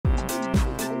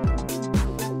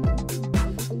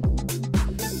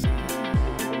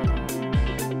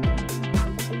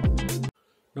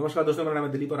नमस्कार दोस्तों, मेरा नाम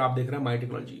है दिलीप और आप देख रहे हैं माय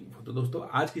टेक्नोलॉजी। तो दोस्तों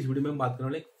आज की इस वीडियो में हम बात करने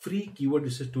वाले एक फ्री कीवर्ड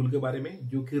रिसर्च टूल के बारे में,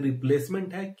 जो कि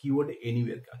रिप्लेसमेंट है कीवर्ड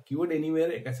एनीवेयर का। कीवर्ड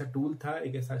एनीवेयर एक ऐसा टूल था,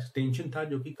 एक ऐसा एक्सटेंशन था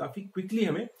जो कि काफी क्विकली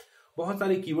हमें बहुत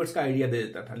सारे कीवर्ड्स का आइडिया दे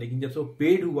देता था। लेकिन जब से वो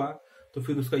पेड हुआ तो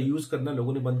फिर उसका यूज करना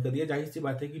लोगों ने बंद कर दिया। जाहिर सी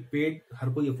बात है कि पेड हर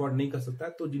कोई अफोर्ड नहीं कर सकता,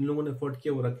 तो जिन लोगों ने अफोर्ड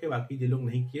किया वो रखे, बाकी जिन लोग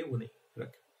नहीं किए वो नहीं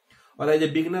रखे। और as a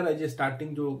beginner, as a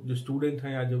starting जो स्टूडेंट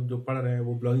है या जो पढ़ रहे हैं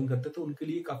वो ब्लॉगिंग करते हैं, तो उनके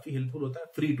लिए काफी हेल्पफुल होता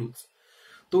है फ्री टूल्स।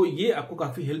 तो ये आपको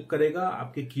काफी हेल्प करेगा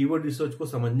आपके कीवर्ड रिसर्च को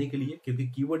समझने के लिए, क्योंकि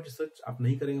कीवर्ड रिसर्च आप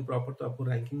नहीं करेंगे प्रॉपर तो आपको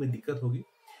रैंकिंग में दिक्कत होगी।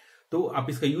 तो आप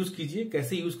इसका यूज कीजिए।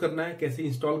 कैसे यूज करना है, कैसे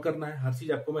इंस्टॉल करना है, हर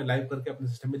चीज आपको मैं लाइव करके अपने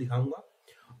सिस्टम में दिखाऊंगा।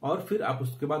 और फिर आप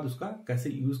उसके बाद उसका कैसे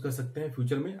यूज कर सकते हैं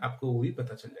फ्यूचर में, आपको वो भी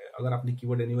पता चल जाएगा अगर आपने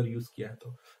कीवर्ड एनीवेयर यूज किया है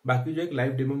तो। बाकी जो एक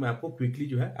लाइव डेमो मैं आपको क्विकली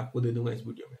जो है आपको दे दूंगा इस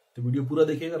वीडियो में। तो वीडियो पूरा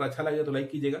देखिएगा, अगर अच्छा लगे तो लाइक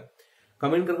कीजिएगा,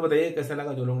 कमेंट करके बताइए कैसा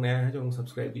लगा। जो लोग नया है, जो लोग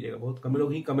सब्सक्राइब कीजिएगा। बहुत कम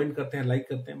लोग ही कमेंट करते हैं, लाइक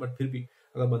करते हैं, बट फिर भी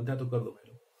अगर बनता है तो कर दो भाई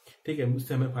लोग, ठीक है।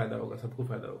 मुझसे हमें फायदा होगा, सबको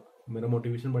फायदा होगा, मेरा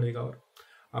मोटिवेशन बढ़ेगा और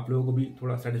आप लोगों को भी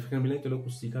थोड़ा सर्टिफिकेट मिले। चलो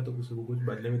कुछ सीखा तो किसी को कुछ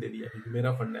बदले में दे दिया, क्योंकि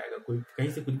मेरा फंड है। अगर कोई कहीं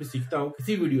से कुछ भी सीखता हूँ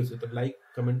किसी वीडियो से, तो लाइक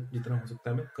कमेंट जितना हो सकता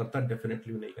है मैं करता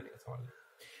डेफिनेटली, नहीं करने का सवाल है,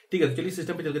 ठीक है। तो चलिए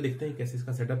सिस्टम पे चल के देखते हैं कैसे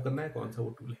इसका सेटअप करना है, कौन सा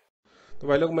वो टूल है। तो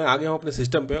भाई लोग मैं आ गया हूँ अपने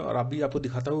सिस्टम पे और अभी आपको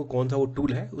दिखाता हूँ कौन सा वो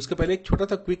टूल है। उसके पहले एक छोटा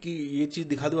सा क्विक ये चीज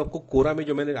दिखा दूँ आपको। कोरा में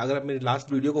जो मैंने, अगर आप मेरे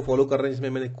लास्ट वीडियो को फॉलो कर रहे हैं जिसमें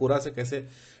मैंने कोरा से कैसे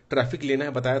ट्रैफिक लेना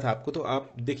है बताया था आपको, तो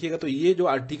आप देखिएगा। तो ये जो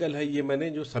आर्टिकल है ये मैंने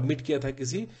जो सबमिट किया था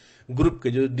किसी ग्रुप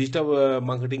के, जो डिजिटल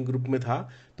मार्केटिंग ग्रुप में था,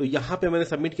 तो यहाँ पे मैंने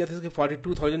सबमिट किया था। इसके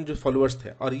 42,000 जो फॉलोअर्स थे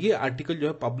और ये आर्टिकल जो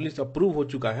है पब्लिश अप्रूव हो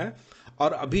चुका है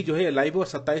और अभी जो है लाइव और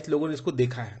 27 लोगों ने इसको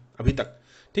देखा है अभी तक,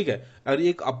 ठीक है। और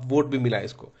एक अपवोट भी मिला है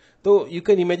इसको। तो यू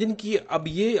कैन इमेजिन कि अब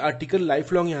ये आर्टिकल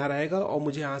लाइफ लॉन्ग यहाँ रहेगा और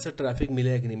मुझे यहाँ से ट्रैफिक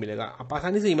मिलेगा कि नहीं मिलेगा, आप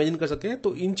आसानी से इमेजिन कर सकते हैं।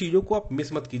 तो इन चीजों को आप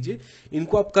मिस मत कीजिए,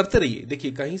 इनको आप करते रहिए।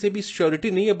 देखिए कहीं से भी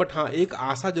श्योरिटी नहीं है, बट हाँ एक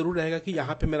आशा जरूर रहेगा कि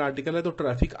यहाँ पे मेरा आर्टिकल है तो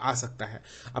ट्रैफिक आ सकता है।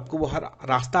 आपको वो हर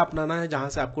रास्ता अपनाना है जहां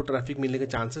से आपको ट्रैफिक मिलने के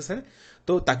चांसेस हैं,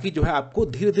 तो ताकि जो है आपको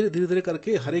धीरे धीरे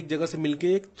करके हर एक जगह से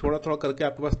मिलके एक थोड़ा थोड़ा करके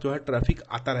आपके पास जो है ट्रैफिक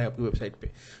आता रहे आपकी वेबसाइट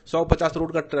पे। 150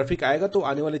 करोड़ का ट्रैफिक आएगा तो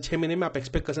आने वाले 6 महीने में आप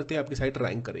एक्सपेक्ट कर सकते हैं आपकी साइट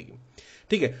रैंक करेगी,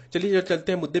 ठीक है। चलिए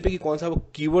चलते हैं मुद्दे पे कि कौन सा वो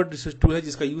कीवर्ड रिसर्च टूल है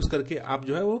जिसका यूज करके आप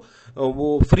जो है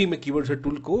वो फ्री में कीवर्ड रिसर्च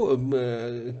टूल को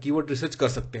कीवर्ड रिसर्च कर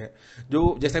सकते हैं।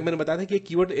 जो जैसा मैंने बताया था कि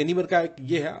कीवर्ड एनीवेयर का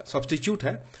ये है, सब्स्टिट्यूट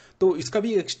है, तो इसका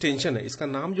भी एक्सटेंशन है। इसका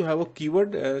नाम जो है वो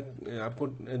कीवर्ड, आपको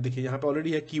देखिए यहाँ पे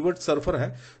ऑलरेडी है, कीवर्ड सर्फर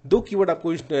है। 2 कीवर्ड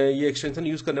आपको ये एक्सटेंशन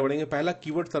यूज करने पड़ेंगे। पहला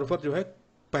कीवर्ड सर्फर जो है,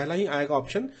 पहला ही आएगा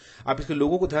ऑप्शन, आप इसके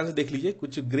लोगो को ध्यान से देख लीजिए।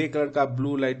 कुछ ग्रे कलर का,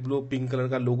 blue, light blue, pink colour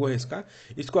का लोगो है इसका।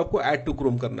 इसको आपको ऐड टू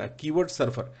क्रोम करना है, कीवर्ड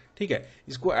सर्फर, ठीक है।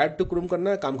 इसको ऐड टू क्रोम करना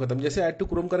है, काम खत्म। जैसे ऐड टू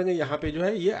क्रोम करेंगे यहाँ पे जो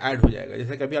है ये ऐड हो जाएगा,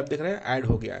 जैसे कि अभी आप देख रहे हैं ऐड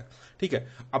हो गया है, ठीक है।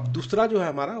 अब दूसरा जो है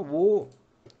हमारा वो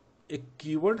एक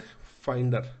कीवर्ड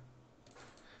फाइंडर,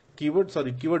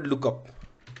 कीवर्ड लुकअप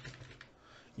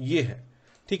ये है,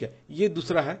 ठीक है। ये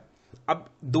दूसरा है। अब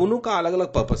दोनों का अलग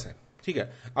अलग पर्पस है, ठीक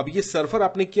है। अब ये सर्फर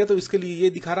आपने किया तो इसके लिए ये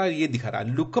दिखा रहा है, ये दिखा रहा है।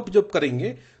 लुकअप जब करेंगे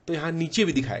तो यहाँ नीचे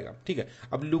भी दिखाएगा, ठीक है।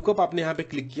 अब लुकअप आपने यहाँ पे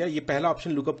क्लिक किया, ये पहला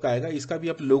ऑप्शन लुकअप का आएगा। इसका भी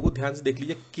आप लोगो ध्यान से देख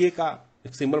लीजिए, के का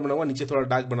एक सिंबल बना हुआ, नीचे थोड़ा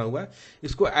डार्क बना हुआ है।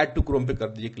 इसको ऐड टू क्रोम पे कर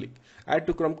दीजिए क्लिक। ऐड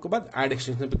टू क्रोम के बाद ऐड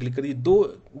एक्सटेंशन पे क्लिक करिए। 2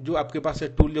 जो आपके पास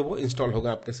है टूल, जो वो इंस्टॉल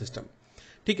होगा आपके सिस्टम,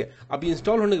 ठीक है। अब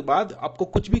इंस्टॉल होने के बाद आपको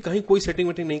कुछ भी कहीं कोई सेटिंग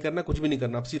वेटिंग नहीं करना, कुछ भी नहीं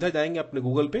करना। आप सीधा जाएंगे अपने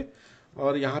गूगल पे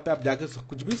और यहाँ पे आप जाकर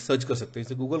कुछ भी सर्च कर सकते हैं।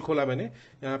 जैसे गूगल खोला मैंने,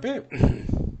 यहाँ पे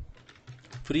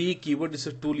फ्री कीवर्ड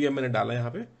रिसर्च टूल ये मैंने डाला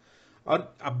यहाँ पे,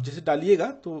 और आप जैसे डालिएगा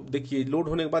तो देखिए लोड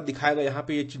होने के बाद दिखाएगा यहाँ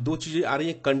पे ये 2 चीजें आ रही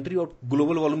है, कंट्री और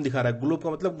ग्लोबल वॉल्यूम दिखा रहा है। ग्लोब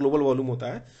का मतलब ग्लोबल वॉल्यूम होता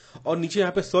है। और नीचे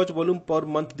यहाँ पे सर्च वॉल्यूम पर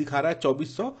मंथ दिखा रहा है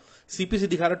 2400, सीपीसी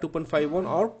दिखा रहा है 2.51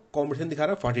 और कॉम्पिटिशन दिखा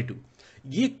रहा है 42।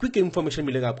 ये क्विक इन्फॉर्मेशन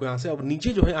मिलेगा आपको यहाँ से। और नीचे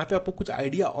जो है यहाँ पे आपको कुछ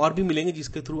आइडिया और भी मिलेंगे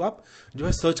जिसके थ्रू आप जो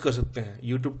है सर्च कर सकते हैं,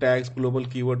 YouTube tags, global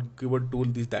keyword tool,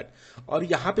 this that. और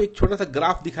यहाँ पे एक छोटा सा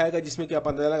ग्राफ दिखाएगा जिसमें कि आप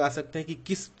अंदाजा लगा सकते हैं कि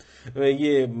किस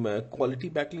ये क्वालिटी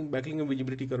बैकलिंग में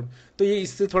विजिबिलिटी करूँ, तो ये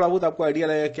इससे थोड़ा बहुत आपको आइडिया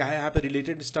लगेगा क्या है। यहाँ पे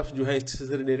रिलेटेड स्टफ जो है,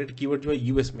 इससे रिलेटेड कीवर्ड जो है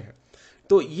यूएस में है।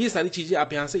 तो ये सारी चीजें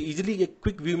आप यहाँ से इजीली एक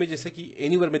क्विक व्यू में, जैसे कि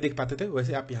एनीवेयर में देख पाते थे,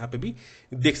 वैसे आप यहाँ पे भी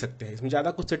देख सकते हैं। इसमें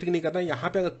ज्यादा कुछ सेटिंग नहीं करना है। यहाँ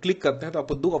पे अगर क्लिक करते हैं तो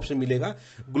आपको 2 ऑप्शन मिलेगा,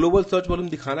 ग्लोबल सर्च वॉल्यूम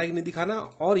दिखाना है कि नहीं दिखाना,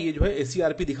 और ये जो है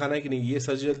एसईआरपी दिखाना है कि नहीं, ये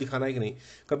सर्च रिजल्ट दिखाना है कि नहीं।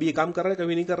 कभी ये काम कर रहा है,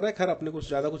 कभी नहीं कर रहा है, खैर अपने को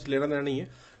ज्यादा कुछ लेना देना नहीं है।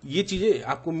 ये चीजें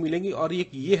आपको मिलेंगी। और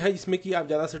ये है जिसमें कि आप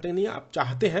ज्यादा सेटिंग नहीं है, आप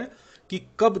चाहते हैं कि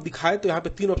कब दिखाए तो यहाँ पे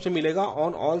 3 ऑप्शन मिलेगा,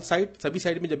 ऑन ऑल साइट, सभी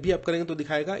साइट में जब भी आप करेंगे तो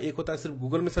दिखाएगा। एक होता है सिर्फ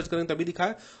गूगल में सर्च करेंगे तभी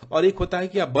दिखाए, और एक होता है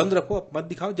कि आप बंद रखो, आप मत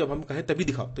दिखाओ, जब हम कहें तभी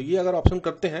दिखाओ। तो ये अगर ऑप्शन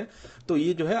करते हैं तो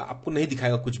ये जो है आपको नहीं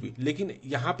दिखाएगा कुछ भी। लेकिन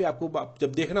यहाँ पे आपको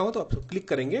जब देखना हो तो आप क्लिक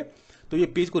करेंगे तो ये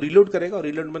पेज को रीलोड करेगा और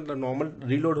रीलोड मतलब नॉर्मल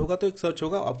रीलोड होगा तो एक सर्च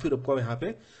होगा और फिर आपको यहाँ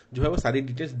पे जो है वो सारी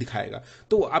डिटेल्स दिखाएगा।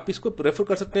 तो आप इसको प्रेफर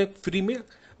कर सकते हैं, फ्री में,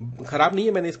 खराब नहीं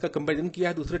है। मैंने इसका कंपैरिजन किया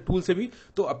है दूसरे टूल से भी,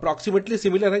 तो अप्रॉक्सीमेटली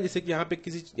सिमिलर है। जैसे कि यहाँ पे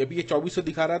अभी ये 2400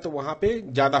 दिखा रहा है तो वहां पे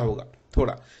ज्यादा होगा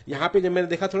थोड़ा, यहाँ पे जब मैंने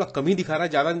देखा थोड़ा कम ही दिखा रहा है,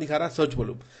 ज्यादा नहीं दिखा रहा सर्च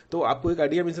वॉल्यूम। तो आपको एक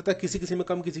आइडिया मिल सकता है किसी किसी में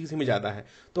कम, किसी किसी में ज्यादा है।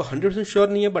 तो 100% श्योर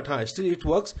नहीं है, बट हाँ still it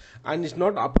works and it's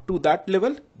not up to that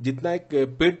level जितना एक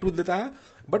पेड टूल देता है,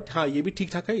 बट हाँ ये भी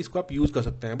ठीक ठाक है, इसको आप यूज कर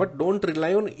सकते हैं। But don't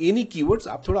rely on any keywords,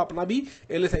 आप थोड़ा अपना भी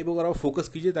LSI वगैरह फोकस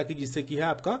कीजिए, ताकि जिससे कि है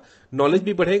आपका नॉलेज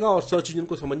भी बढ़ेगा और सर्च इंजन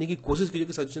को समझने की कोशिश कीजिए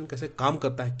कि सर्च इंजन कैसे काम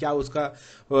करता है, क्या उसका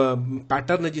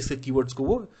पैटर्न है जिससे कीवर्ड्स को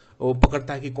वो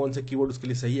पकड़ता है कि कौन सा कीवर्ड उसके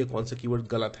लिए सही है, कौन सा कीवर्ड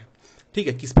गलत है, ठीक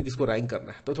है, किस पे किसको रैंक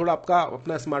करना है। तो थोड़ा आपका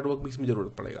अपना स्मार्ट वर्क भी इसमें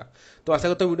जरूरत पड़ेगा। तो आशा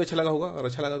करता हूँ वीडियो अच्छा लगा होगा, और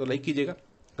अच्छा लगा तो लाइक कीजिएगा,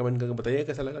 कमेंट करके बताइए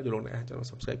कैसा लगा। जो लोग नए हैं चैनल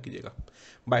सब्सक्राइब कीजिएगा।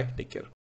 Bye, take care.